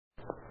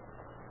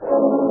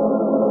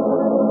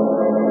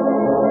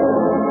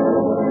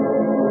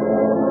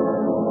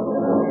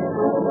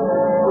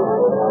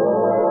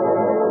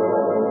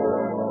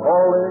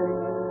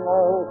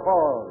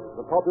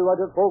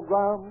copyrighted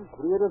program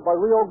created by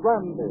Rio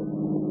Grande.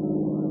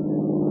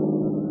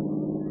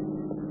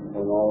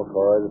 On all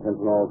cars,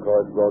 attention all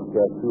cars,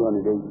 broadcast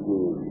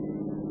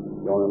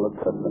 218. John and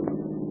McCutcheon.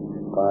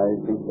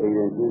 5 feet 8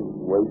 inches,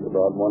 weight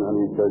about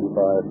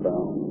 135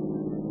 pounds.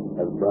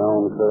 Has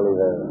brown curly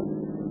hair.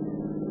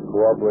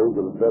 Cooperate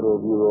with the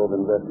Federal Bureau of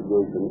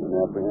Investigation in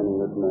apprehending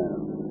this man.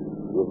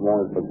 He was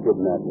wanted for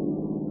kidnapping.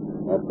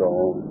 That's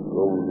all.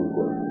 Roll the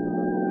inquiry.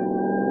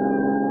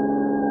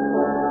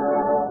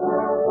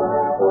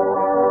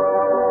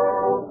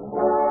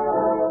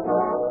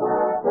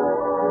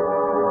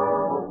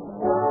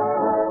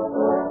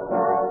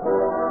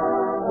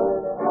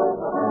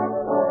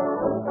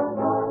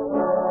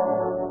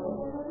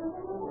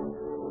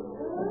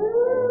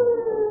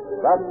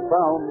 That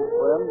sound,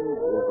 friends,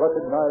 is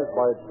recognized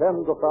by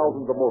tens of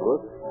thousands of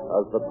motorists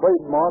as the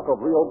trademark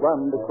of Rio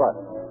Grande Crack.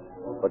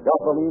 The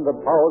gasoline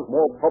that powers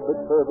more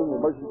public-serving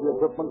emergency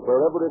equipment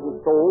wherever it is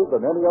sold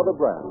than any other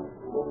brand.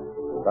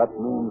 That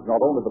means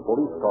not only the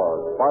police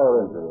cars,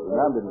 fire engines, and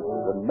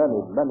ambulances in many,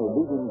 many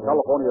leading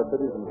California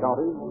cities and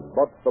counties,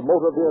 but the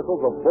motor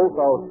vehicles of both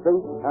our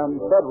state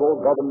and federal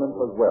governments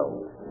as well.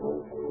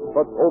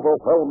 Such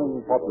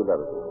overwhelming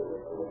popularity.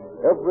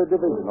 Every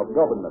division of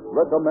government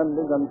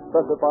recommending and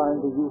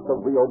specifying the use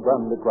of Rio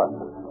Grande Crack.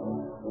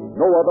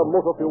 No other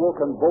motor fuel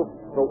can boast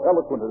so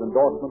eloquent an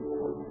endorsement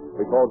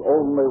because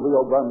only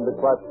Rio Grande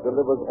Crack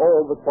delivers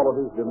all the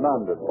qualities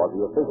demanded by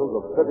the officials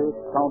of city,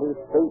 county,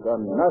 state,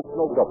 and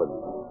national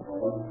government.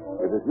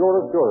 It is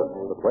your assurance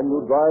that when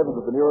you drive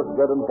into the nearest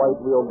red and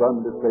white Rio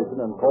Grande station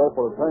and call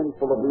for a tank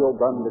full of Rio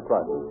Grande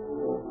Crack,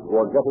 you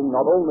are getting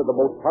not only the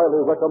most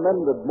highly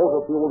recommended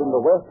motor fuel in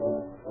the West,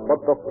 but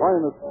the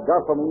finest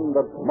gasoline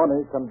that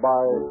money can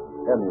buy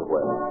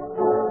anywhere.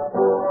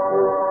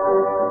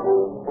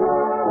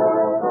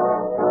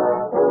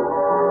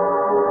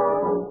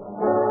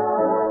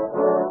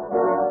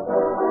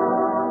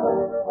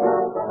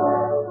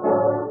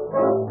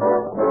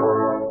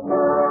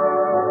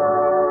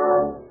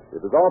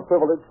 It is our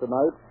privilege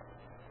tonight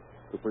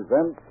to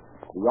present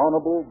the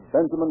Honorable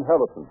Benjamin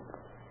Harrison,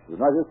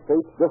 United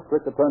States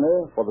District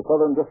Attorney for the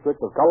Southern District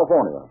of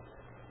California.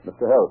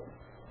 Mr. Harrison.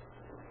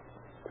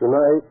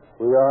 Tonight,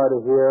 we are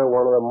to hear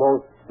one of the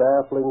most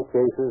baffling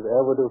cases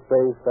ever to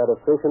face that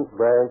efficient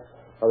branch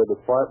of the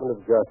Department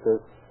of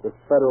Justice, the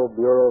Federal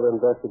Bureau of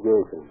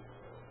Investigation.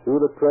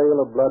 Through the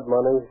trail of blood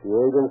money, the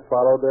agents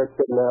followed their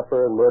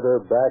kidnapper and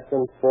murderer back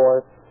and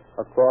forth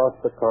across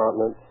the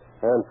continent,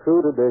 and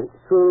true to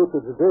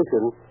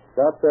tradition,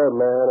 got their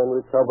man and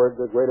recovered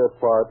the greater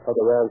part of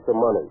the ransom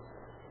money.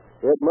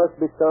 It must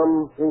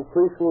become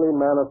increasingly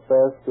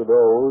manifest to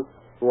those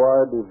who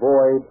are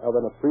devoid of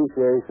an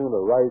appreciation of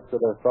the rights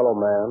of their fellow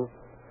man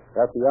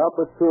that the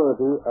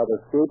opportunity of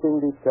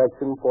escaping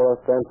detection for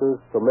offenses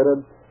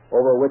committed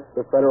over which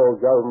the federal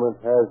government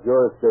has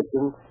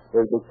jurisdiction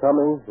is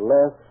becoming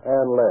less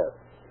and less.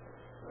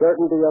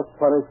 Certainty of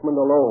punishment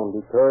alone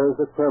deters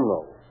the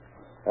criminal,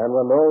 and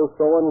when those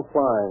so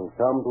inclined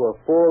come to a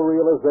full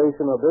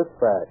realization of this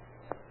fact,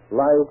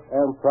 life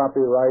and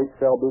property rights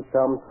shall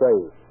become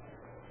safe.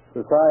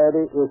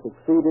 Society is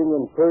succeeding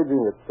in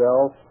purging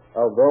itself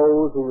of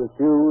those who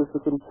refuse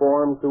to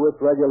conform to its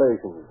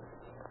regulations.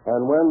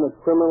 And when the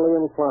criminally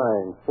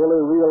inclined fully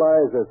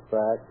realize this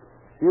fact,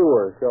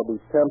 fewer shall be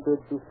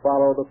tempted to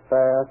follow the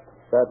path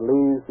that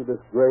leads to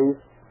disgrace,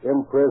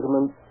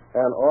 imprisonment,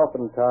 and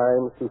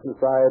oftentimes to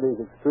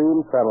society's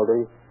extreme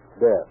penalty,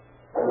 death.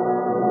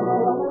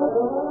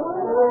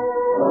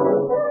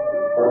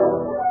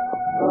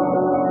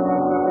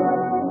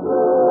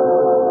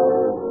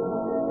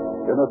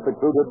 In a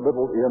secluded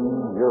little inn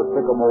near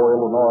Sycamore,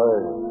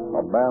 Illinois,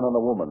 a man and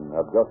a woman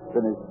have just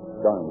finished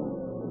dining.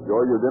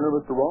 Enjoy your dinner,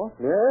 Mr. Ross?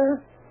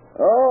 Yes?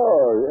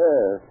 Oh,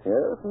 yes.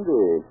 Yes,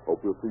 indeed.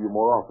 Hope we'll see you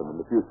more often in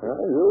the future.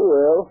 You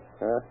will.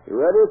 You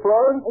ready,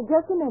 Florence?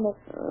 Just a minute.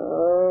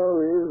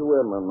 Oh, these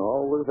women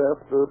always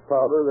have to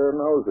powder their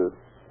noses.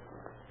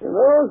 You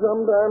know,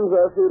 sometimes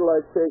I feel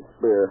like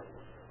Shakespeare.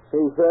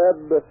 He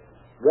said,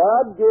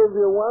 God gave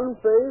you one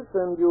face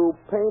and you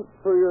paint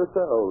for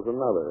yourselves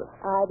another.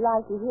 I'd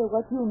like to hear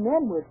what you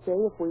men would say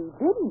if we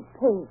didn't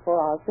paint for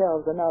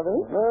ourselves another.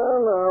 Well,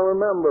 now,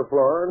 remember,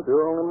 Florence,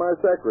 you're only my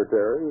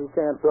secretary. You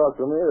can't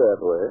talk to me that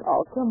way.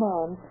 Oh, come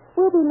on.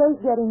 We'll be late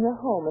getting you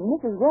home, and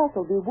Mrs. Ross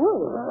will be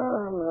worried.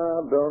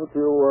 Now, don't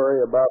you worry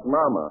about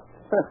Mama.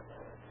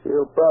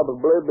 She'll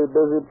probably be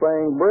busy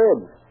playing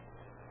bridge.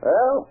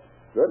 Well,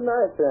 good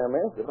night,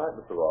 Sammy. Good night,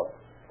 Mr. Ross.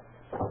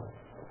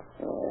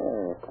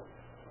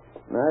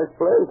 Nice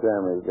place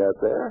Sammy's got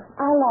there.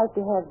 I like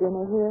to have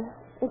dinner here.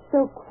 It's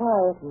so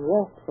quiet and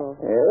restful.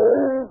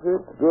 Yes,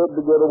 it's good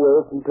to get away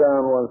from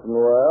town once in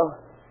a while.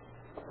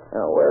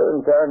 Now, where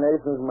in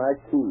tarnation's my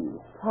key?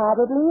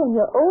 Probably in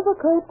your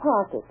overcoat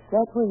pocket.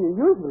 That's where you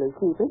usually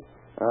keep it.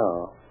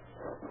 Oh.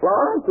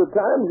 Florence, at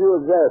times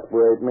you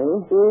exasperate me.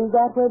 Is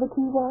that where the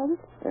key was?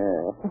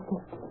 Yeah.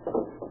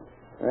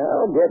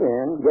 Well, get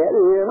in. Get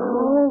in.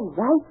 Oh,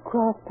 right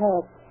cross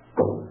path.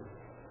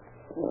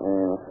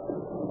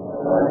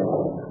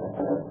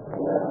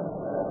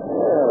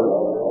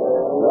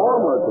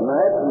 warmer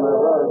tonight than I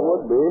thought it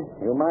would be.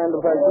 You mind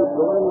if I keep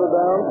the window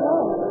down?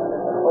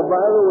 Oh,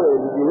 by the way,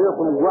 did you hear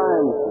from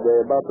Grimes today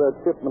about that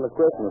shipment of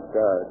Christmas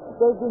cards?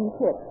 They've been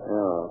shipped.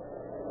 Yeah.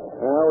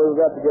 Well, we've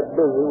got to get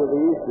busy with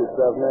the Easter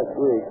stuff next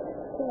week.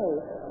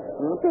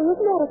 Say, isn't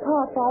that a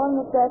car following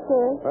us back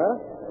there? Huh?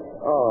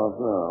 Oh,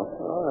 no.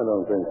 Oh, I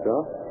don't think so.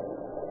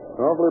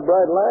 Awfully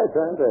bright lights,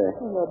 aren't they?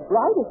 Well, the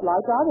brightest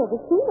lights I've ever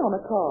seen on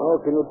a car.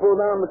 Oh, can you pull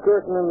down the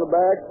curtain in the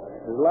back?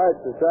 His lights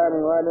are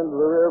shining right into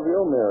the rear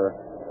view mirror.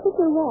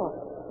 Mr. Ross,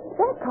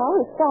 that car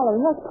is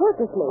following us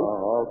purposely.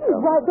 Oh, okay. He's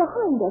right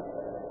behind us.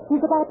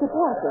 He's about to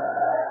pass us.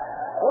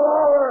 Pull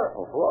over!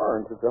 Oh,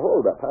 Florence, it's a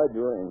holdup. How'd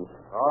you ring?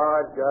 All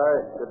right,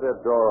 guys. Get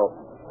that door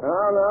open.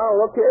 Now,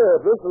 look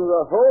here. If this is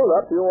a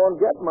holdup, you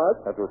won't get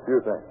much. That's what you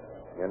think.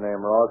 Your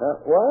name, Ross?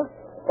 What?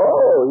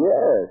 Oh,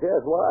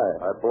 yes. Why?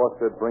 My boss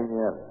said bring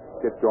you in.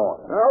 Get going.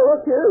 Now,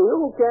 look here.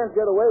 You can't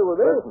get away with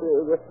this.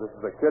 This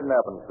is a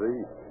kidnapping, see?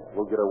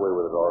 We'll get away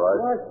with it, all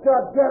right?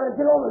 Stop, Janet.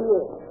 Get over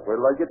here. Wait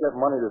till I get that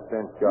money to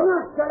St. Scott.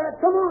 Janet,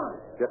 come on.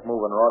 Get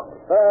moving, Ross.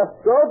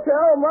 Go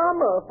tell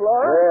Mama,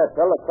 Florence. Yeah,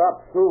 tell the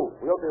cops, too.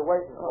 We'll be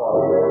waiting for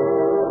them.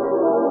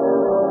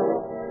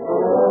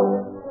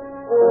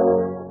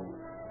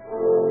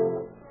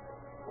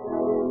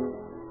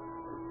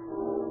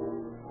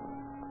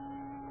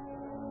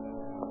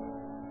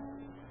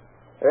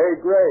 Hey,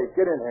 Gray,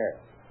 get in here.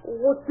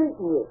 What's eating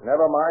you?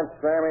 Never mind,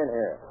 scram in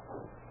here.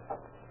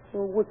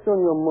 What's on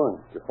your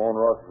mind? You phone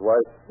Ross's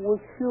wife? Well,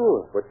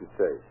 sure. What'd you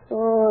say?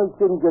 I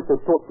didn't get to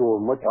talk to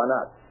her much. Why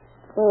not?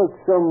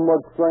 Some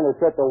mug's trying to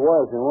set the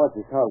wires in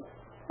Ross's house.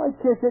 I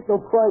can't get no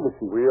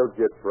privacy. We'll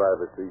get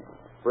privacy.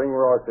 Bring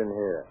Ross in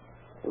here.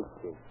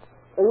 Okay.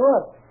 Hey,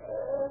 Ross,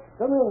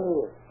 come in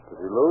here.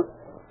 Is he loose?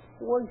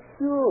 Well,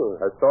 sure.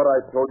 I thought I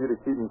told you to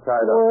keep him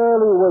tied up.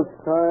 Well, he was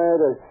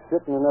tired of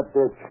sitting in up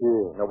that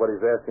chair.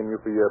 Nobody's asking you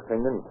for your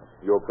opinion.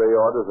 You obey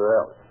orders or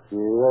else.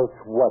 Yes,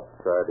 what?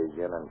 Try it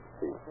again and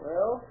see.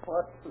 Well,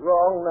 what's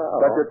wrong now?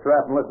 Shut your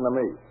trap and listen to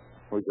me.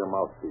 Who's your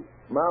mouthpiece?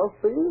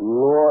 Mouthpiece?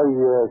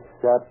 Lawyer,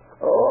 Scott.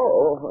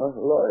 Oh, a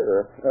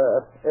lawyer.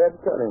 Ed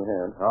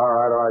Cunningham.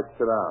 All right,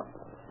 sit down.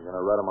 I'm going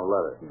to write him a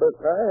letter. But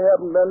I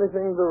haven't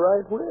anything to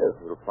write with.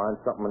 You'll find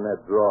something in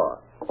that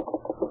drawer.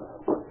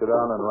 Sit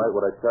down and write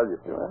what I tell you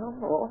to.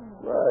 Well, all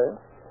right.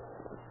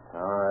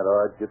 All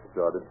right, get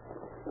started.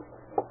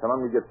 Tell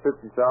him you get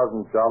 $50,000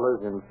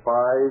 in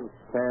 5s,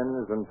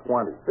 10s, and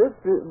 20s.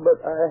 50, but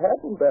I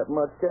haven't that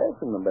much cash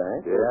in the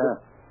bank.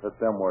 Yeah? Let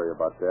them worry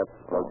about that.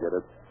 I'll get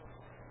it.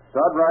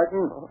 Start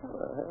writing.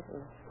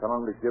 Tell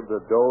him to give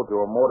the dough to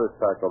a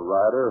motorcycle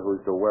rider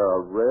who's to wear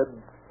a red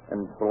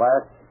and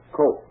black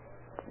coat.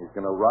 He's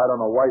going to ride on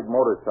a white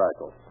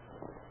motorcycle.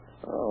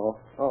 Oh,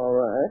 all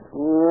right.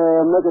 Yeah,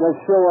 making a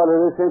show out of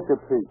this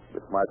interpiece.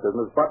 It's my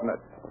business. Button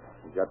it.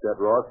 You got that,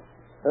 Ross?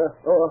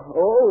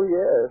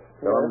 Yes.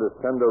 Tell him to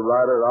send a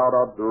rider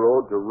out the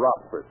road to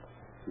Rockford.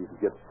 He can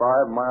get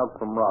 5 miles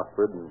from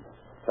Rockford, and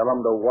tell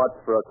him to watch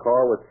for a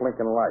car with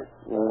blinking lights.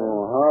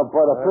 Oh, how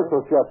about a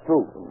pistol shot,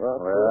 too?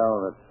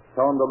 Well,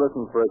 tell him to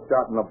listen for a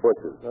shot in the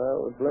bushes.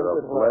 With There are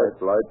blinking lights.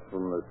 flashlights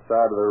from the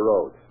side of the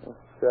road.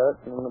 Shot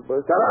in the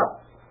bush. Shut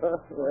up! If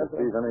he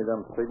sees any of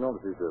them signals,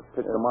 he's to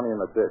pitch the money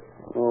in the ditch.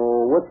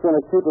 Oh, what's going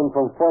to keep him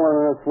from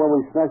following us when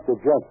we snatch the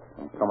junk?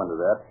 I'm coming to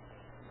that.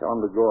 Tell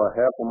him to go a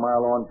half a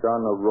mile on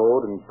down the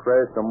road and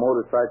crash the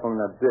motorcycle in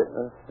the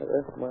ditch.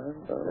 That's mine.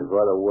 And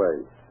right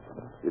away.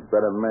 You'd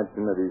better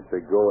mention that he's to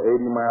go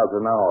 80 miles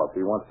an hour if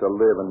he wants to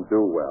live and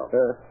do well.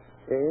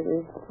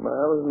 80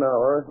 miles an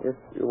hour if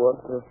you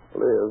want to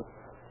live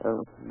and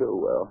do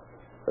well.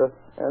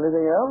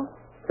 Anything else?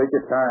 Take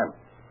your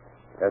time.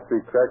 After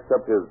he cracks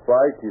up his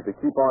bike, he's to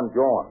keep on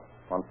going,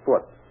 on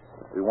foot.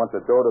 We want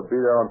the dough to be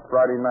there on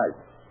Friday night.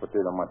 What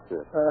date am I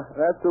here?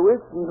 That's a week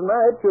from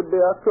tonight. Should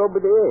be October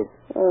the 8th.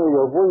 Hey,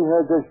 have we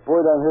had this boy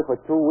down here for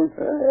 2 weeks?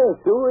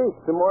 Yes, 2 weeks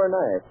tomorrow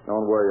night.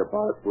 Don't worry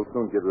about it. We'll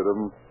soon get rid of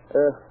him.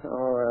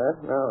 All right.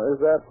 Now, is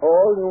that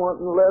all you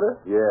want in the letter?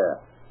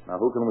 Yeah. Now,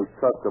 who can we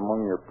trust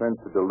among your friends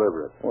to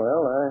deliver it?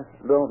 Well, I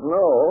don't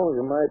know.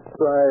 You might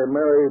try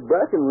Mary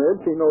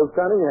Brackenridge. She knows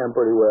Cunningham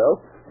pretty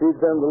well. She'd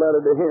send the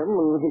letter to him,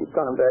 and he'd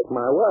contact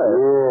my wife.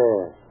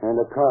 Yeah, and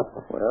the cops.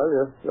 Well,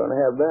 you're going to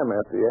have them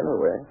after you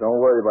anyway.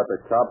 Don't worry about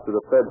the cops or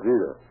the feds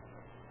either.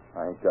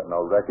 I ain't got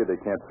no record. They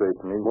can't trace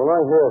me. Well,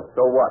 I hear.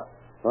 So what?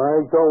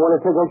 I don't want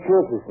to take no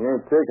chances. You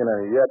ain't taking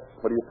any yet.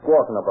 What are you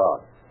squawking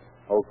about?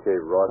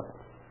 Okay, Ross.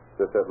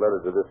 Get that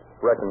letter to this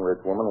Breckenridge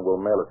woman, and we'll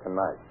mail it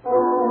tonight.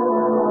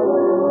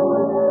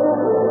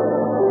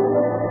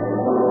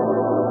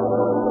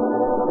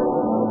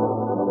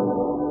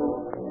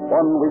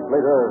 1 week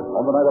later,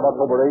 on the night of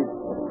October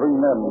 8th, 3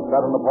 men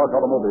sat in the park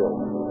automobile.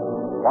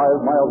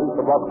 5 miles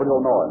east of Rockford,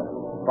 Illinois.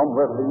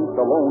 Somewhere to the east,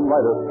 a lone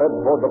rider sped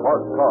toward the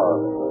parked car.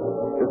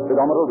 His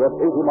speedometer at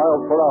 80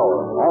 miles per hour,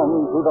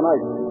 on through the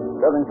night,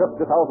 carrying $50,000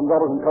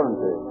 in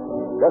currency,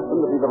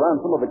 destined to be the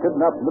ransom of the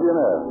kidnapped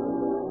millionaire.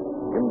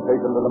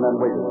 Impatient of the men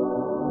waited.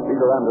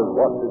 Peter Anders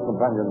watched his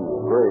companion,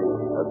 Gray,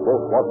 as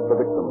both watched the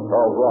victim,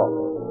 Charles Ross.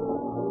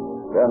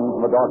 Then,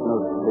 from the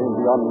darkness, came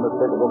the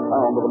unmistakable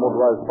sound of the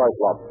motorized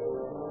cyclops.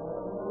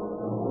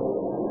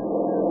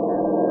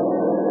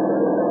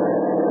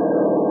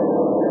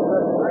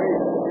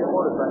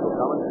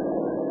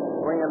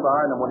 in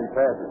behind him when he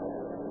passes.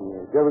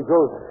 There he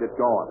goes. Get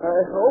going. I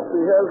hope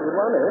he has the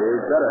money.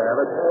 He'd better have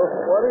it.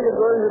 What are you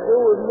going to do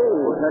with me?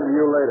 We'll send to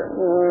you later.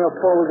 I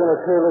thought we were going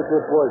to tail it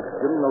this way.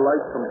 Give him the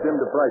lights from Jim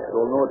to Price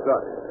so he'll know it's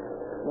us.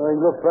 Hey,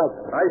 look back.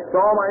 I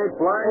saw him. I ain't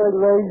blind. Hey,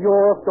 lay you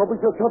off. Don't be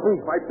so chumpy.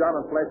 Pipe down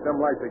and flash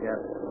them lights again.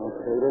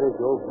 Okay, there he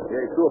goes.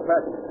 Yeah, he's through a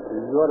passage.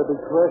 You ought to be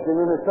crashing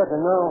in a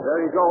second now.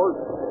 There he goes.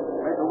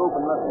 Make a loop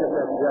and let's get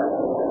that jack.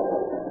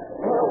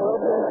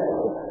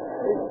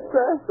 It's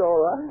crashed, all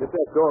right. Get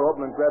that door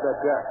open and grab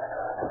that jack.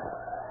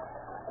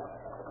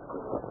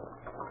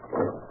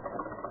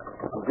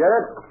 You get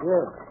it?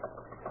 Yeah.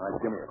 All right,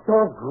 give me it.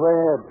 Don't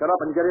grab. Shut up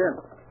and get in.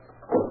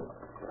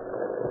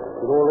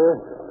 You go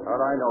there? How'd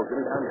I know? Give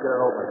me time to get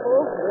it open.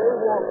 Oh, they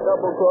won't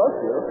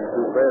double-cross you. It's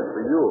too bad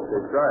for you if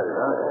they tried it,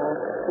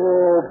 huh?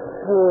 Oh,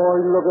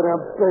 boy, look at him,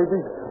 baby.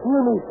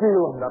 Let me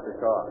feel him. Stop the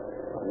car.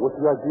 What's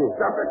the idea?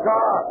 Stop the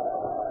car!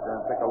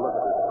 Then take a look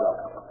at this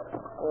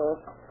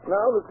stuff.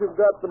 Now that you've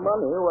got the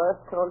money, why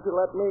don't you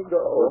let me go?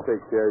 We'll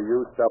take care of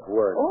you. Stop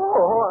worrying.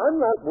 Oh, I'm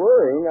not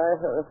worrying. I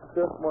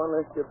just want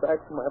to get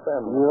back to my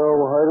family.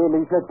 No, Hardy,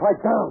 he said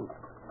pipe down.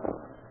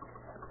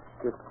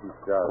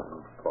 50,000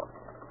 bucks.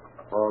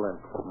 All in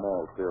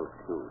small bills,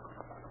 too.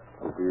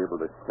 We'll be able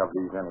to shove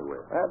these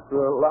anyway. That's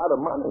a lot of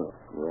money.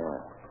 Yeah,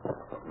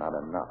 but not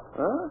enough.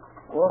 Huh?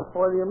 Well,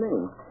 what do you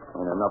mean?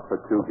 Ain't enough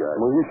for two guys.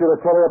 Well, you should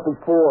have told her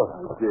before.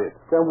 I did.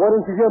 Then why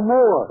didn't you get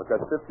more?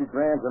 Because 50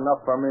 grand's enough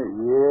for me.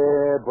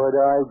 Yeah, but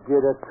I get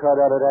a cut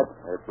out of that.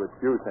 That's what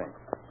you think.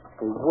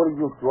 Hey, what are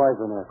you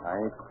driving at?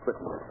 I ain't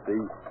splitting it,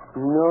 see?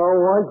 No,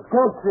 I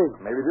don't see.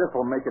 Maybe this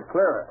will make it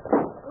clearer.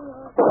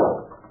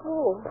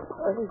 Oh,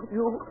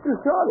 you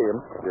shot him.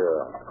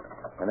 Sure.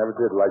 I never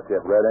did like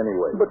that rat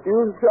anyway. But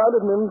you shot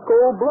him in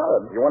cold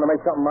blood. You want to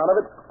make something out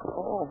of it?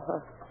 Oh,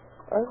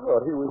 I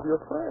thought he was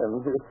your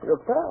friend, your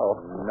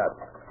pal.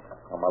 Nuts.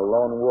 I'm a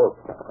lone wolf.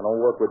 I don't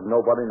work with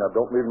nobody, and I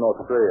don't leave no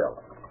trail.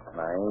 And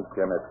I ain't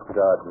gonna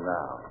start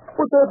now.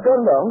 Put that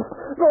gun down.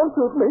 Don't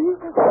shoot me.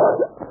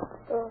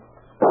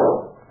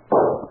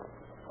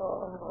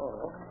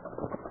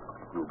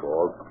 You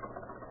balls.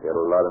 You had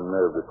a lot of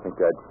nerve to think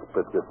I'd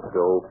split this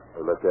stove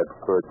or let that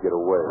bird get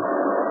away.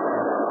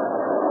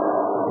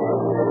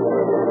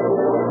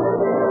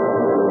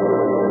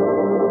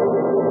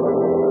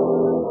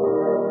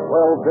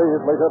 12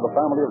 days later, the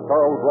family of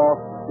Charles Ross,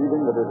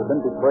 feeling that it had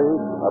been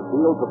betrayed,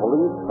 appealed to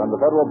police and the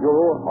Federal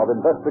Bureau of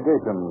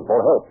Investigation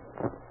for help.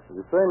 You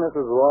say,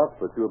 Mrs. Ross,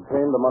 that you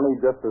obtained the money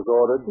just as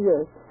ordered?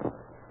 Yes.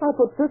 I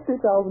put $50,000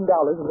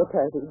 in the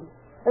package,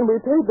 and we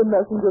paid the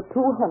messenger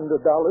 $200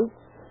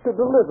 to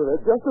deliver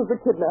it, just as the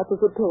kidnappers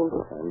had told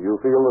us. And you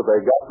feel that they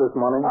got this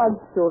money? I'm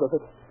sure of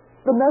it.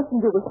 The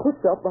messenger was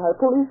picked up by a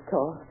police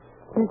car.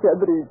 He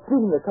said that he'd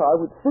seen the car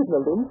which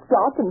signaled him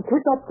stop and pick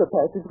up the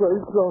package where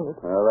he'd thrown it.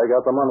 Well, they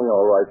got the money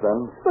all right,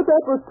 then. But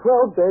that was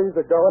 12 days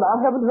ago, and I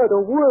haven't heard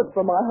a word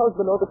from my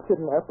husband or the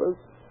kidnappers.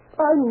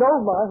 I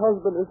know my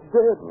husband is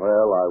dead.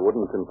 Well, I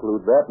wouldn't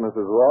conclude that,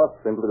 Mrs. Ross,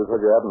 simply because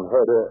you haven't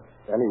heard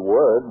any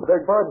word.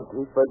 Beg pardon,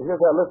 Chief, but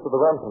here's that list of the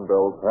ransom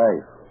bills.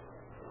 Thanks.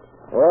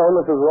 Well,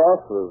 Mrs.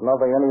 Ross, there's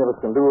nothing any of us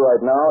can do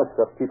right now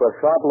except keep a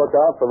sharp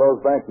lookout for those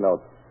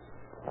banknotes.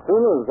 As soon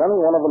as any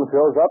one of them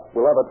shows up,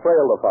 we'll have a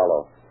trail to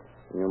follow.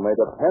 You may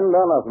depend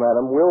on us,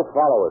 madam. We'll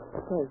follow it.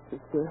 Thank you,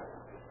 sir.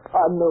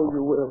 I know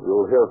you will.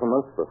 You'll hear from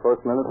us the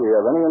first minute we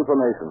have any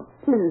information.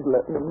 Please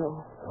let me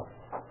know.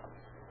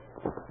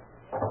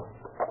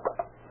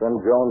 Send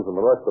Jones and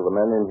the rest of the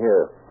men in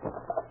here.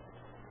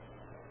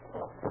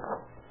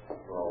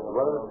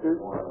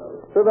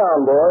 Sit down,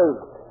 boys.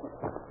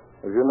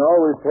 As you know,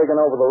 we've taken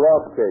over the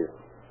Ross case.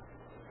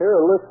 Here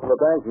are lists of the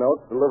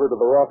banknotes delivered to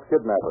the Ross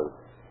kidnappers.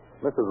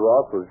 Mrs.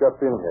 Ross was just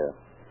in here.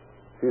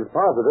 She's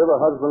positive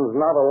her husband's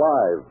not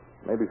alive.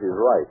 Maybe she's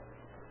right.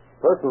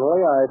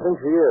 Personally, I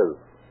think she is.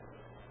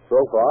 So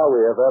far,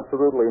 we have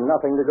absolutely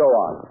nothing to go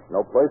on.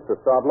 No place to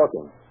start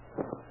looking.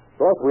 Of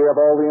course, we have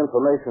all the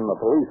information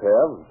the police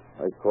have.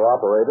 They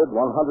cooperated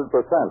 100%.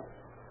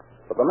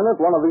 But the minute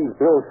one of these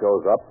bills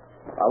shows up,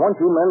 I want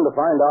you men to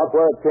find out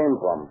where it came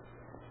from.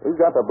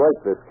 We've got to break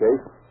this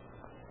case.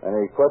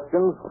 Any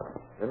questions?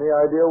 Any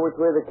idea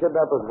which way the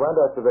kidnappers went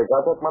after they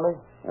got that money?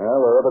 Well,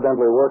 they're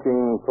evidently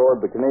working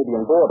toward the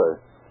Canadian border.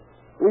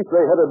 At least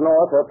they headed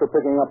north after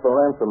picking up the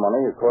ransom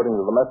money, according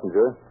to the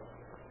messenger.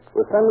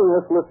 We're sending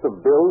this list of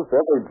bills to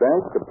every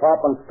bank,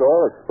 department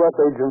store, express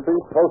agency,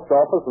 post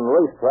office, and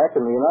racetrack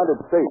in the United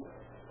States,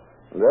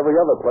 and every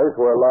other place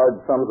where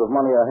large sums of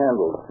money are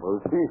handled.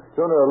 Well, Chief,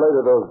 sooner or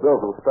later those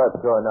bills will start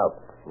showing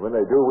up. When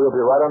they do, we'll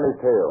be right on their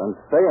tail. And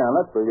stay on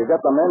it, so you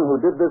get the men who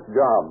did this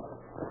job.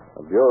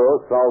 The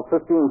Bureau solved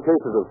 15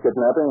 cases of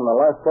kidnapping in the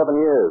last 7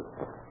 years.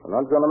 We're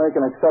not going to make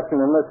an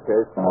exception in this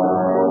case.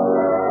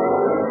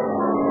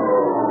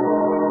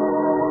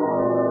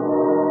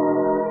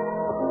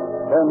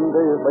 10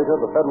 days later,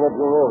 the Federal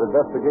Bureau of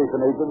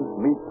Investigation agents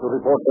meet to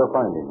report their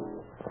findings.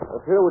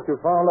 Let's hear what you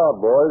found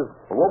out, boys.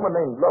 A woman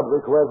named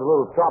Ludwig, who has a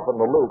little shop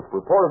in the Loop,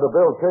 reported a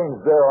bill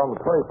changed there on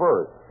the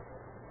 21st.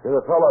 She's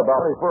a fellow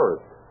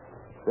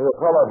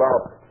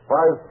about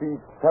 5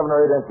 feet 7 or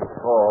 8 inches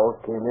tall,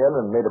 came in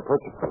and made a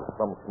purchase of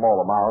some small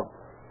amount,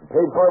 and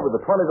paid for it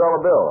with a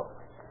 $20 bill.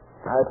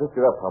 I picked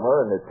it up from her,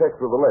 and it checks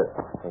with the list.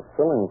 A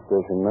filling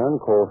station man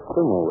called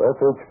Stimmel,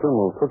 F.H.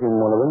 Stimmel, took in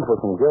one of them for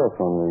some gas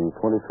on the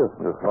 25th.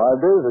 Just 5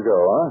 days ago,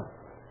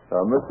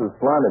 huh? Mrs.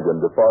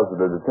 Flanagan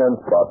deposited a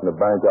 10 spot in a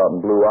bank out in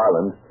Blue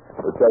Island.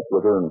 The check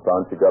with her and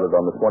found she got it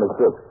on the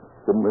 26th.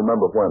 Didn't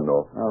remember when,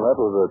 though. Now, that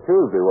was a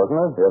Tuesday, wasn't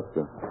it? Yes,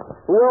 sir.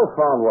 Who else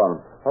found one?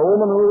 A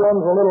woman who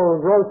runs a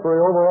little grocery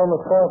over on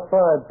the south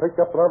side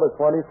picked up another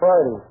 20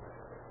 Friday.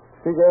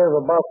 She gave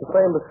about the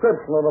same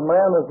description of the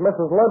man as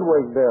Mrs.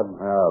 Ludwig did.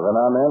 Then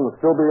our man will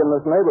still be in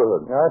this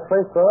neighborhood. I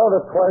traced the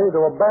other 20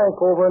 to a bank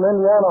over in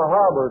Indiana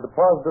Harbor,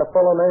 deposited a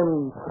fellow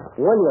named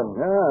William.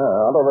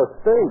 Yeah, out of the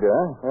state,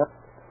 huh? Yeah.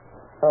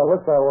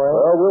 Looks that way.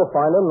 Well, we'll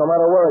find him no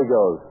matter where he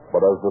goes.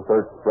 But as the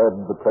search spread,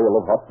 the trail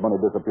of hot money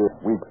disappeared.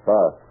 Weeks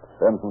passed.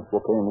 Then from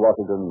Spokane,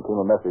 Washington, came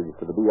a message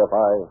to the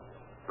BFI.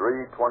 3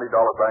 $20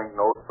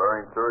 banknotes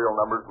bearing serial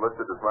numbers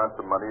listed as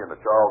ransom money in the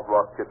Charles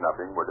Ross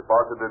kidnapping were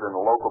deposited in a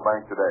local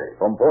bank today.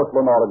 From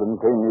Portland, Oregon,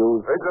 came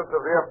news. Agents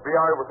of the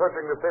FBI were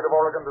searching the state of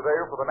Oregon today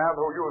for the man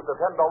who used a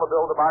 $10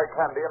 bill to buy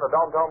candy in a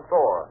downtown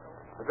store.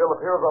 The bill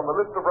appears on the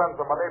list of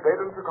ransom money paid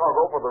in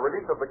Chicago for the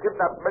release of the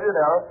kidnapped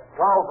millionaire,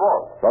 Charles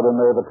Ross.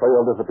 Suddenly, the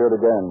trail disappeared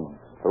again.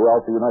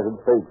 Throughout the United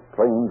States,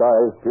 trained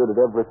eyes peered at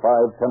every $5,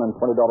 $10, and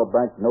 $20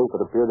 banknote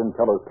that appeared in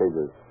teller's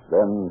cages.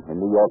 Then, in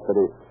New York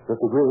City,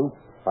 Mr. Green,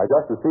 I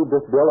just received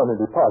this bill on a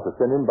deposit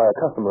sent in by a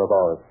customer of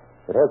ours.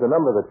 It has a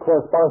number that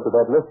corresponds to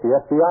that list the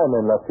FBI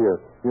men left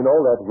here. You know,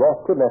 that Ross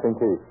kidnapping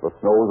case. the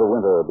snows of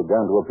winter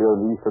began to appear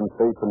in the eastern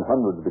states, and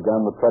hundreds began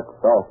the trek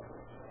south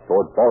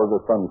toward Florida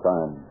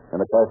sunshine in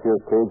a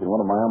cashier's cage in one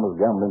of Miami's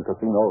gambling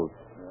casinos.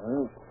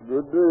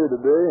 Good day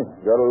today.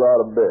 Got a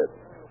lot of bets.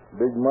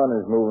 Big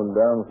money's moving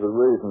down for the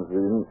racing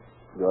season.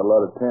 Got a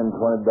lot of $10,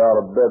 $20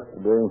 bets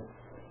today.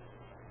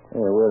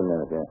 Hey, wait a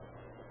minute here.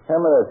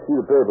 Hand me that sheet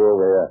of paper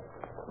over here.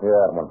 Yeah,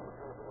 that one.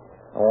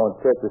 I want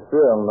to check the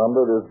serial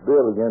number of this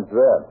bill against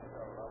that.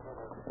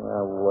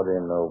 Now, what do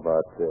you know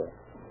about that?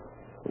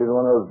 Here's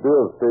one of those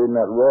bills paid in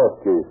that Ross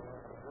case.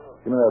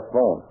 Give me that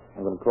phone.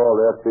 I'm going to call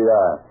the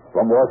FBI.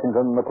 From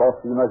Washington across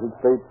the United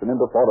States and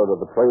into Florida,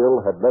 the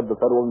trail had led the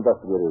federal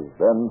investigators.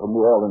 Then from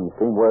New Orleans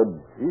came word.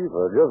 Chief,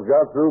 I just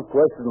got through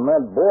questioning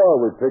that boy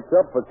we picked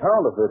up for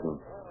counterfeiting.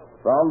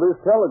 Found this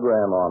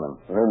telegram on him.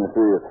 Let me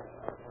see it.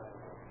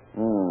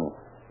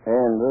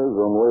 Anders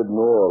on way to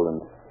New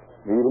Orleans.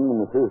 Meet him in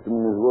the system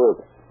in his work.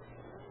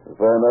 To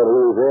find out who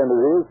his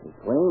Anders is, he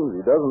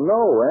claims he doesn't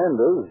know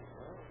Anders.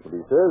 But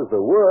he says the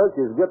work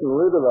is getting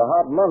rid of the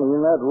hot money in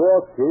that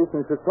Ross case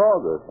in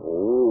Chicago.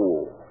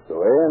 Oh. So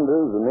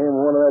Anders the name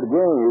of one of that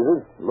gang, is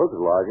it? Looks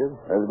like it.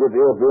 Let's get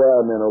the FBI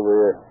men over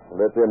here and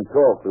let them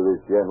talk to this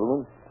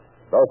gentleman.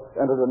 Thus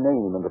entered a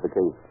name into the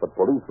case, but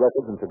police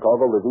records in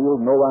Chicago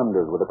revealed no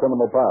Anders with a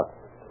criminal past.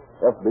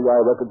 FBI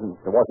records in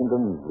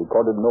Washington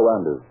recorded no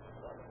Anders.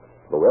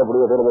 Though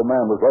every available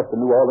man was left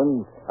in New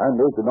Orleans,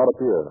 Anders did not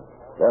appear.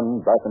 Then,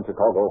 back in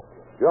Chicago.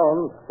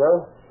 Jones,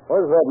 sir,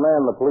 where's that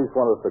man the police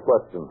want us to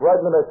question? Right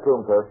in the next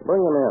room, sir.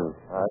 Bring him in.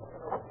 All right.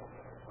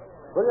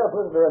 Bring your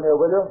prisoner in here,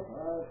 will you?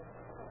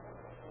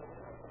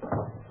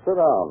 Sit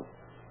down.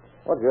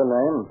 What's your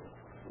name?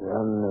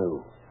 John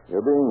New.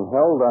 You're being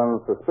held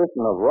on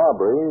suspicion of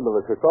robbery by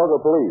the Chicago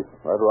police.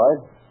 That right?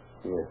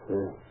 Yes,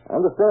 sir.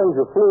 I understand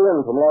you flew in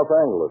from Los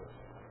Angeles.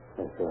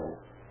 That's right.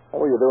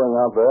 What were you doing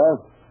out there?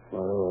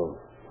 Well,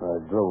 I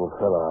drove a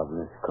fellow out in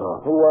this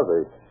car. Who was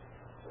he?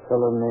 A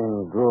fellow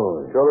named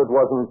Groy. Sure it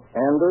wasn't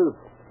Anders?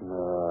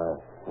 No,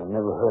 I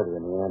never heard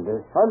of any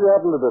Anders. How'd you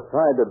happen to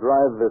decide to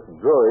drive this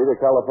Drury to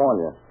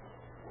California?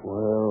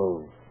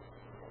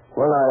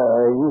 Well,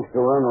 I used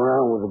to run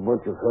around with a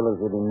bunch of fellows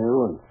that he knew,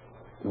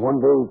 and one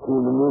day he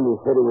came to me and he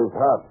said he was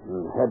hot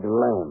and had to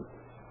land.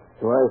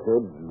 So I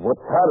said,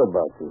 "What's hot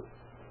about you?"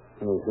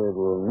 And he said,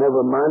 "Well,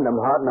 never mind,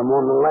 I'm hot and I'm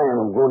on the land.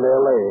 I'm going to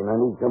L.A. and I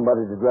need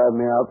somebody to drive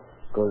me out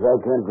because I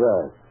can't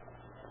drive."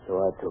 So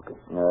I took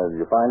it. Did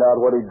you find out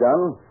what he'd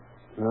done?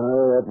 No,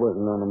 that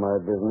wasn't none of my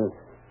business.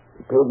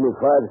 He paid me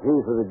 $5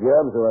 fees for the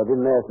job, so I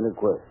didn't ask any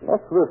questions.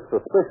 What's this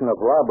suspicion of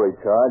robbery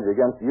charge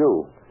against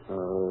you?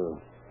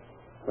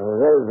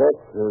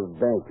 That's the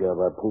bank job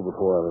I pulled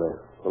before I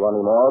left. Well, any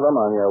more of them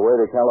on your way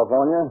to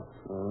California?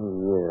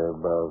 Yeah,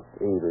 about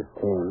 8 or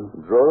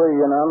 10. Drury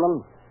in on them?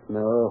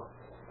 No,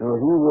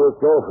 he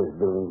worked office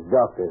buildings,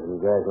 doctors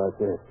and guys like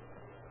that.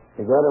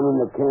 They got him in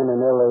the can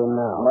in L.A.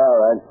 now. All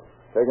right.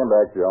 Take him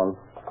back, Jones.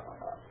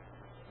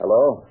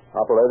 Hello?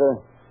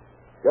 Operator?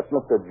 Get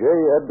Mr. J.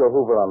 Edgar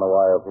Hoover on the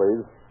wire,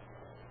 please.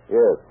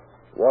 Yes.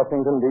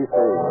 Washington, D.C.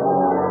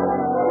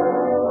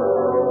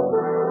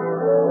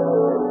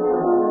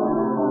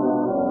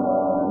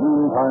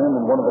 Meantime,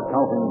 in one of the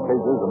counting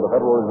cages in the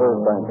Federal Reserve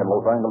Bank in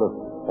Los Angeles.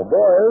 Well,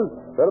 boys,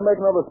 better make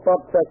another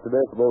spot check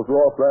today for those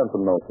lost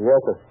ransom notes. Yes,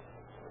 sir.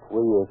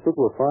 Will you think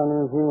we'll find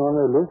anything on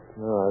their list?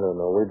 No, I don't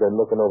know. We've been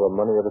looking over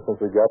money ever since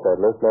we got that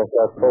list last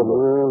October.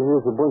 Well,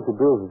 here's a bunch of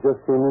bills that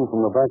just came in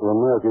from the Bank of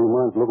America. You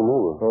mind looking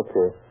over?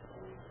 Okay.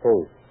 Hey,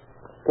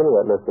 give me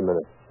that list a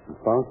minute. You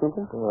found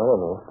something? I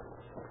don't know.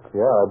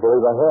 Yeah, I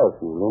believe I have.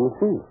 Let me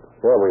see.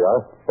 There we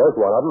are. There's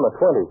one of them, a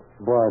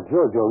 20. Boy,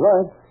 George, you're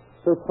right.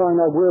 Let's find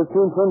out where it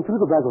came from to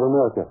the Bank of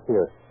America.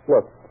 Here.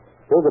 Look.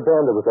 Here's a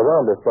band that was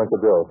around this bunch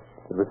of bills.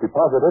 It was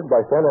deposited by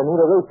Santa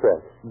Anita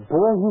Racetrack.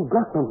 Boy, you've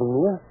got something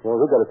here. Well,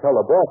 we've got to tell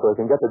the boss so he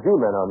can get the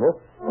G-men on this.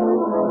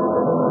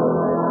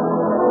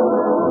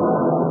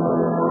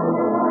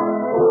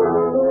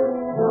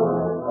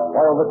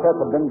 While the check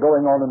had been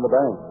going on in the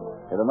bank,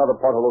 in another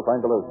part of Los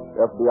Angeles,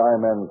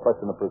 FBI men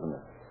questioned the prisoner.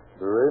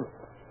 Jury,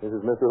 this is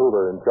Mr.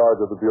 Hoover in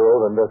charge of the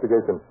Bureau of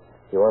Investigation.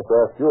 He wants to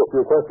ask you a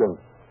few questions.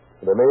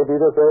 They may be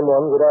the same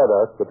ones that I've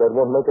asked, but that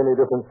won't make any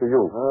difference to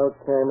you.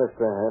 Okay,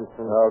 Mr.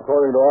 Hanson. Now,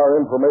 according to our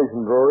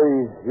information,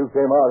 Drury, you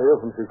came out here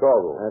from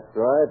Chicago. That's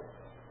right.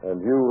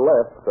 And you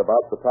left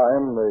about the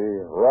time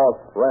the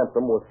Ross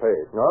ransom was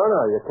paid. No,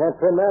 you can't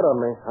pin that on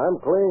me. I'm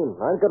clean.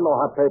 I ain't got no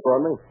hot paper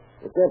on me.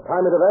 You can't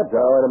tie me to that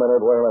job. Now, wait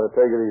a minute.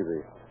 Take it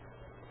easy.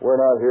 We're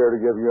not here to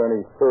give you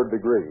any third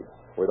degree.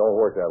 We don't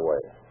work that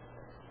way.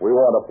 We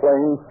want a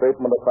plain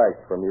statement of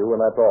facts from you, and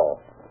that's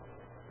all.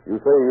 You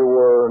say you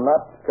were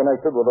not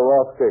connected with the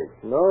Ross case.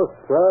 No,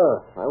 sir.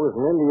 I was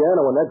in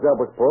Indiana when that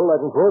job was pulled. I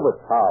can prove it.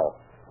 How?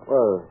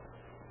 Well,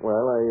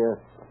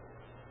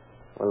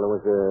 there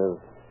was a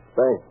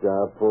bank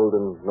job pulled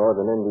in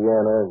northern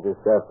Indiana just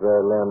after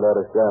I landed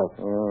out of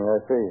shop. I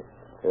see.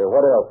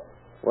 What else?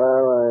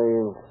 Well,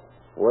 I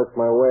worked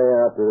my way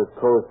out to the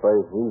coast by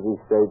easy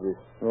stages.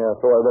 Yeah,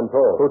 so I've been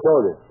told. Who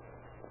told you?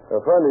 A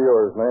friend of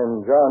yours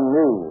named John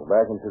New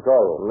back in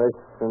Chicago.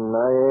 Listen,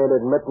 I ain't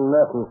admitting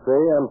nothing,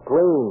 see? I'm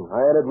clean. I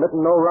ain't admitting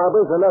no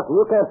robbers or nothing.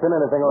 You can't pin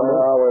anything on me.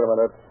 Now, wait a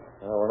minute.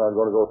 We're not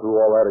going to go through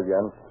all that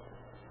again.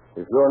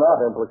 If you're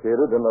not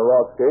implicated in the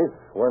Ross case,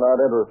 we're not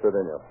interested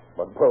in you.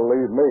 But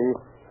believe me,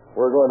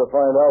 we're going to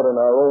find out in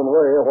our own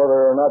way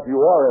whether or not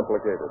you are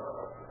implicated.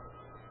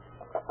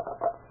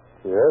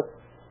 Yes?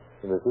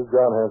 This is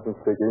John Hanson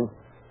speaking.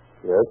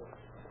 Yes?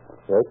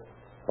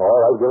 All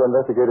right, we'll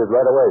investigate it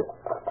right away.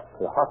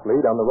 The hot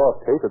lead on the Ross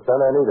case at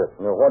Santa Anita.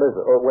 Now, what is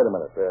it? Oh, wait a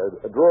minute.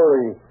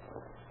 Drury,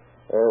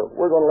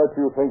 we're going to let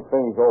you think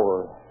things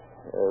over.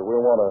 We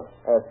want to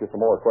ask you some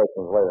more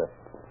questions later.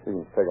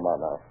 You can take them out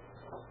now.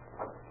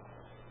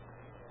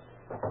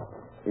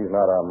 He's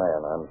not our man.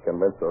 I'm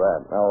convinced of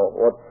that. Now,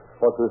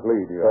 what's this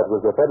lead you have? That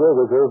was the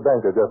Federal Reserve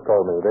banker just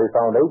called me. They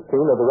found 18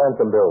 of the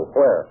ransom bills.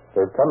 Where?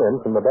 They've come in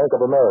from the Bank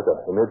of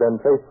America, and they've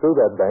been traced through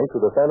that bank to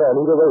the Santa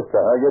Anita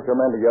Racetrack. Now, get your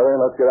men together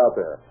and let's get out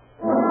there.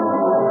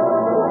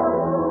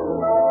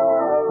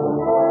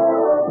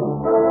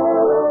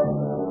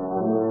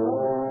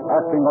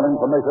 Acting on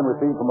information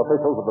received from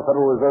officials of the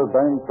Federal Reserve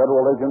Bank,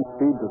 federal agents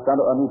speed to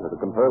Santa Anita to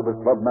confer with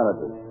club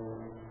managers.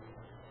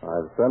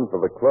 I've sent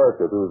for the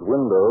clerk at whose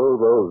window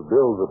those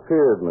bills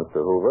appeared, Mr.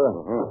 Hoover.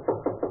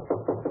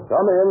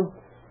 Come in.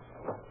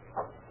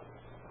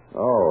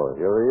 Oh,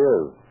 here he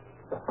is.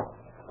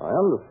 I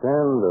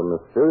understand a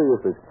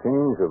mysterious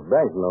exchange of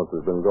banknotes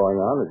has been going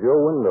on at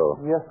your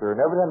window. Yes, sir, and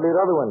evidently at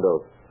other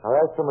windows.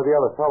 I'll ask some of the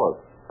other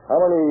fellows. How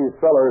many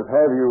sellers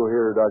have you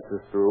here,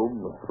 Dr.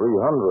 Strube?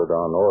 300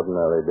 on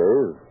ordinary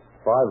days,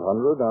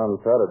 500 on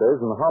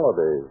Saturdays and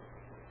holidays.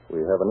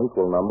 We have an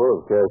equal number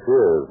of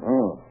cashiers.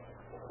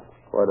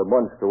 Quite a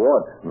bunch to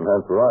watch.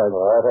 That's right.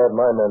 Well, I've had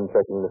my men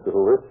checking, Mr.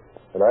 Hoover,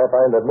 and I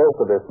find that most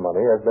of this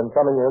money has been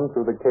coming in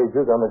through the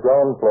cages on the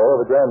ground floor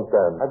of the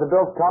grandstand. Are the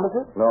bills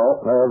counterfeit? No,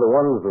 they're the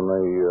ones in the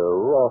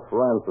Ross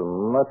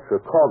ransom, that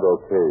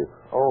Chicago case.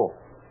 Oh.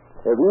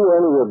 Have you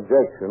any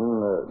objection,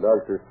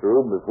 Dr.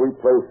 Strube, if we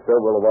place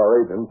several of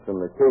our agents in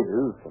the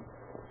cages,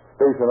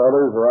 station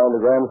others around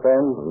the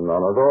grandstand?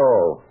 None at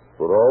all.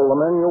 Put all the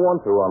men you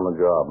want to on the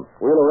job.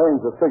 We'll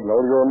arrange a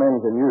signal your men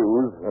can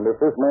use, and if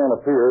this man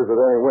appears at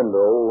any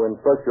window,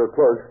 instruct your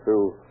clerks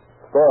to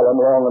stall him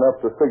long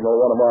enough to signal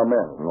one of our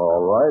men.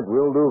 All right,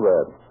 we'll do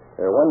that.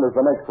 When does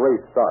the next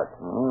race start?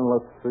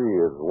 Let's see.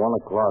 It's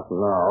 1 o'clock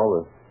now.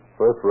 The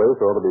first race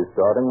ought to be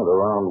starting at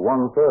around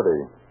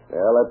 1:30.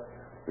 Yeah, let's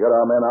get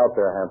our men out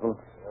there, Hanson.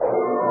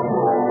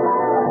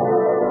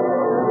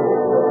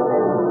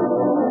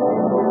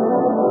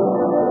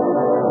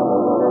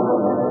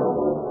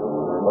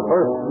 The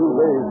first few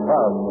days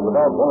passed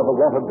without one of the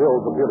wanted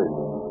bills appearing.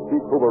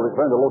 Chief Hoover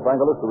returned to Los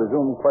Angeles to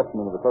resume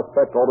questioning of the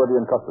suspect already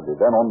in custody.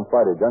 Then on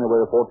Friday,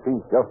 January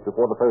 14th, just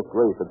before the first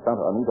race at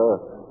Santa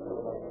Anita.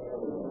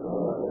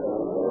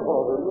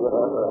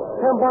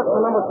 $10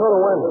 for number 2 to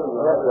win.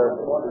 Yes, sir.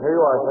 Here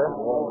you are, sir.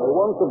 I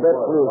want to bet,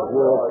 please.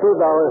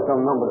 $2 on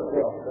number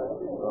 6.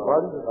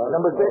 Pardon?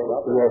 Number 6?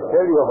 Yes,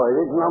 sir. You heard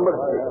it. Number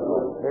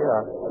 6. Here you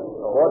are.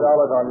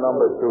 $4 on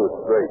number 2,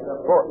 straight.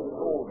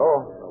 Oh.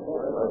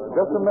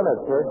 Just a minute,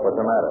 sir. What's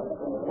the matter?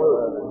 Well,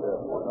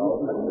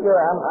 sir,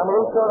 I'm a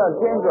little short on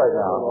change right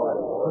now.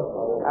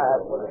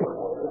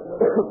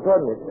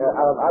 Pardon me.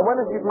 I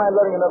wonder if you'd mind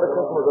letting another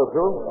customer go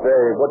through? Say,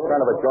 what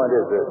kind of a joint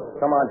is this?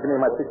 Come on, give me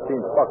my 16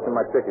 bucks and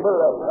my ticket.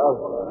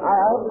 Well, I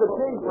have the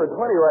change for 20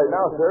 right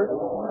now, sir.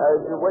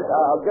 Wait,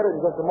 I'll get it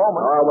in just a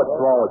moment. Oh, what's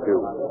wrong with you?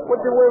 What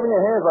you waving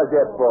your hands like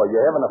that for? You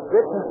having a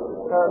fit?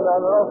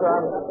 No, sir.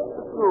 I'm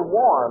a little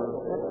warm.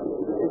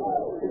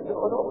 It's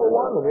For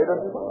one, and you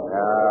didn't...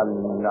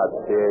 Not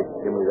big.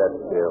 Give me that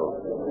bill.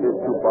 Here's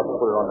 $2.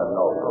 Put it on the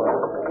note.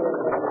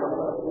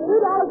 $2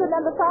 and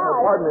number 5.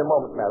 Pardon me a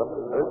moment, madam.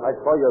 I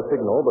saw your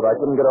signal, but I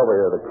couldn't get over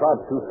here. The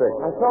crowd's too thick.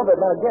 I saw that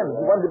man again.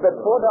 He wanted to bet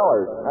 $4.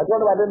 I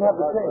told him I didn't have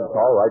the change.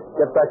 All right,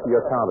 get back to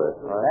your counter.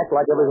 Act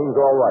like everything's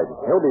all right.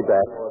 He'll be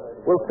back.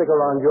 We'll stick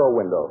around your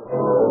window.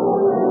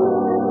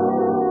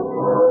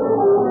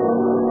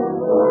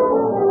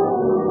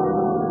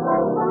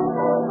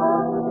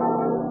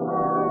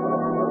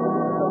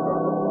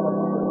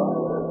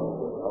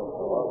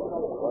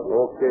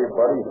 Okay,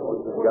 buddy.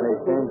 Got any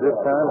change this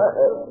time?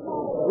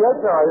 Yes,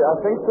 sir. I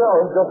think so.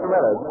 Just a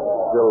minute.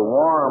 Still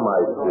warm, I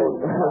see.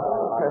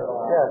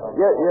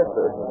 Yes,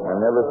 sir. I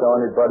never saw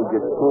anybody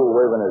get cool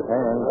waving his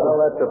hands.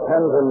 Well, that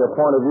depends on your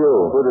point of view.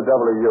 Who the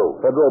devil are you?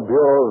 Federal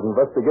Bureau of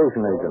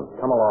Investigation agent.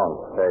 Come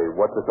along. Hey,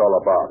 what's this all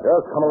about?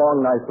 Just come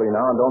along nicely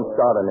now and don't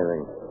start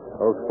anything.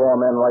 Those 4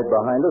 men right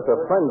behind us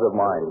are friends of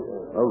mine.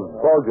 Those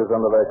bulges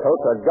under their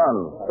coats are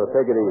guns, so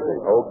take it easy.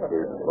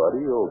 Okay,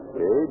 buddy,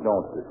 okay.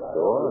 Don't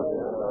distort.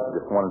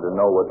 Just wanted to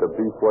know what the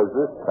beef was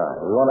this time.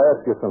 We want to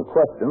ask you some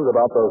questions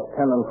about those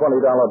 $10 and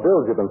 $20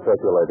 bills you've been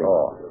circulating.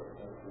 Oh,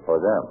 for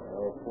them.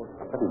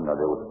 I didn't know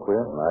they was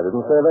queer. I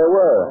didn't say they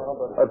were.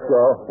 Let's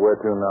go. Where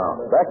to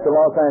now? Back to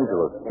Los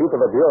Angeles. Chief of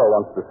the Bureau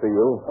wants to see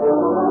you.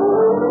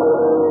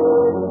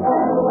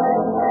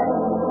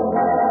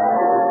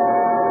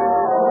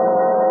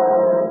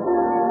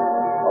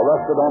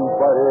 Arrested on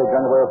Friday,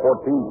 January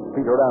 14th,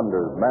 Peter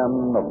Anders, man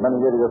of many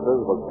aliases,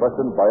 was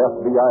questioned by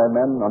FBI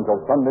men until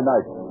Sunday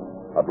night.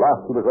 At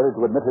last, he was ready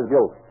to admit his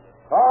guilt.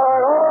 All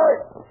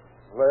right.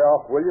 Lay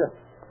off, will you?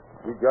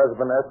 You guys have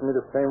been asking me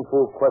the same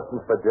fool questions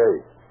for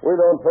days. We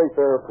don't take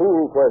their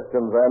fool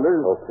questions,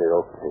 Anders.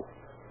 Okay.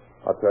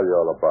 I'll tell you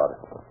all about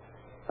it.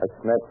 I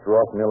snatched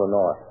Ross in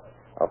Illinois.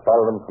 I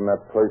followed him from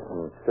that place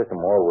in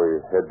Sycamore where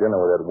he had dinner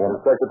with that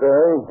woman.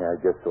 Secretary? Yeah, I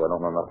guess so. I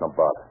don't know nothing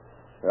about it.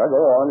 Yeah, go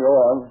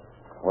on.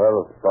 Well, it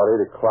was about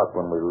 8 o'clock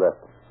when we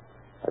left.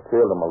 I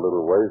tailed him a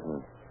little ways,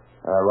 and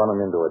I run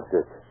him into a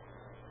ditch.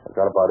 I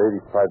got about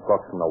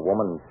 $85 from the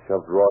woman and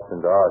shoved Ross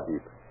into our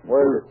heap.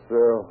 Where's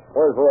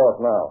Ross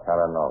now? I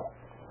don't know.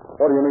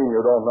 What do you mean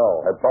you don't know?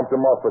 I bumped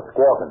him off for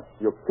squawking.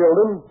 You killed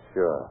him?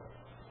 Sure.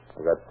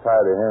 I got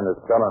tired of hearing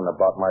this gunning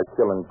about my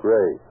killing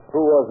Gray.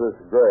 Who was this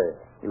Gray?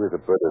 He was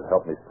the bird that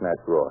helped me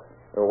snatch Ross.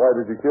 Well, why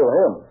did you kill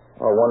him?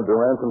 I wanted to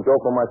ransom Joe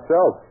for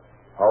myself.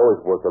 I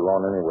always worked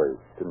alone anyway.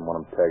 Didn't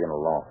want him tagging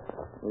along.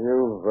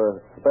 You've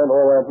spent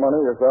all that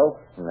money yourself?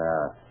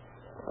 Nah.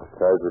 The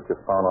guys that you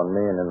found on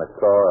me and in the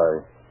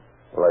car,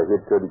 I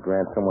hid $30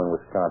 grand somewhere in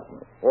Wisconsin.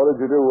 What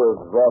did you do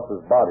with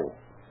Ross's body?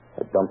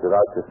 I dumped it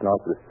out just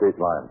north of the state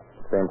line.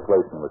 Same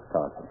place in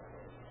Wisconsin.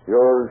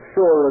 You're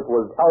sure it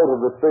was out of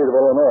the state of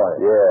Illinois?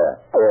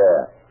 Yeah.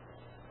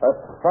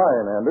 That's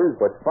fine, Anders.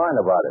 What's fine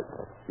about it?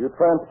 You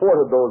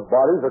transported those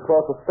bodies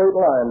across the state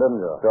line,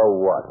 didn't you? So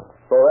what?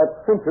 So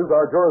that cinches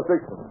our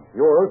jurisdiction.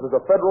 Yours is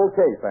a federal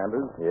case,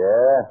 Anders.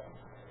 Yeah?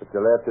 But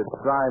you'll have to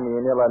try me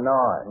in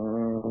Illinois.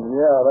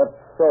 Yeah, that's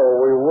so.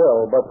 We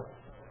will. But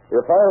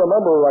if I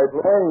remember right,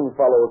 hang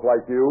fellows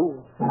like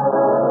you...